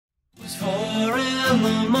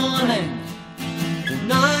in the morning, the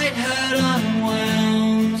night had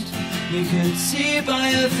unwound. You could see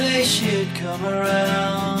by her face she'd come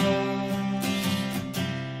around.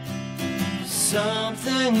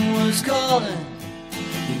 Something was calling,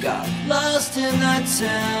 you got lost in that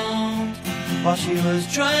sound, while she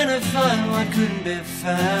was trying to find what couldn't be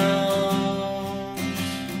found.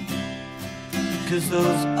 'Cause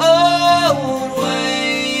those old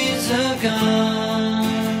ways are gone,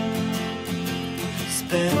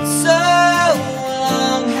 spent so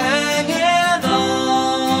long hanging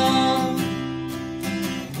on.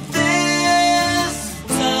 This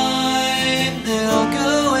time they'll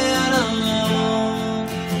go it alone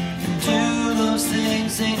and do those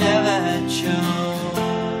things they never had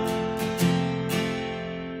shown.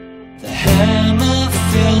 The hammer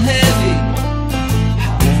fell heavy,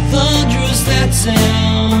 how thunderous that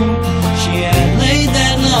sound. She had laid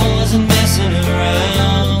that law, wasn't messing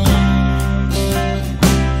around.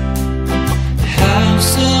 How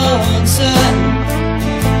so uncertain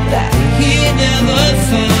that he never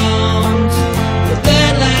found that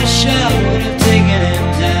that last shot would have taken him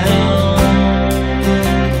down.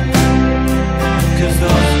 'Cause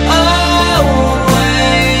those old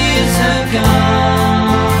ways are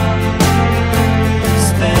gone,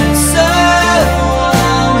 spent so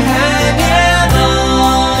long hanging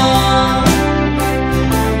on.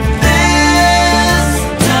 This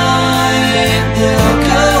time they'll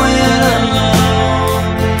go it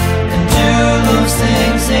alone and do those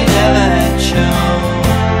things they never had shown.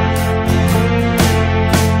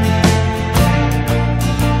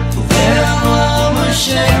 Their arm was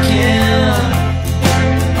shaking,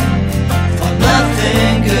 thought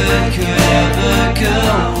nothing good could ever go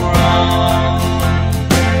wrong.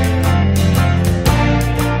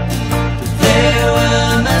 But they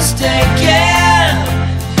were mistaken,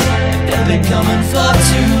 they've been coming for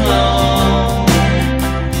too long.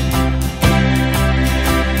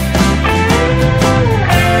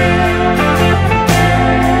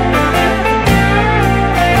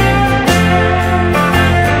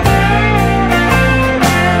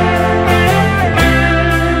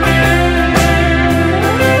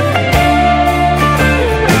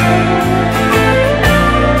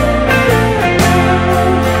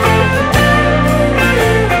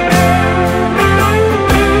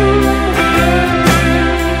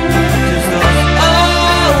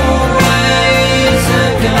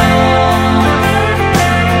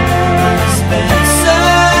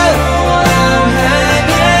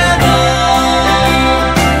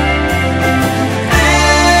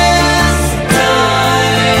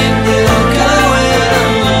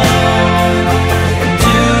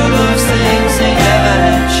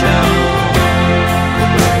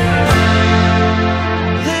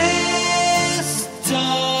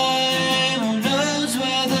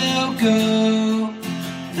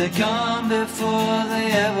 They're gone before they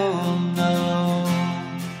ever will know.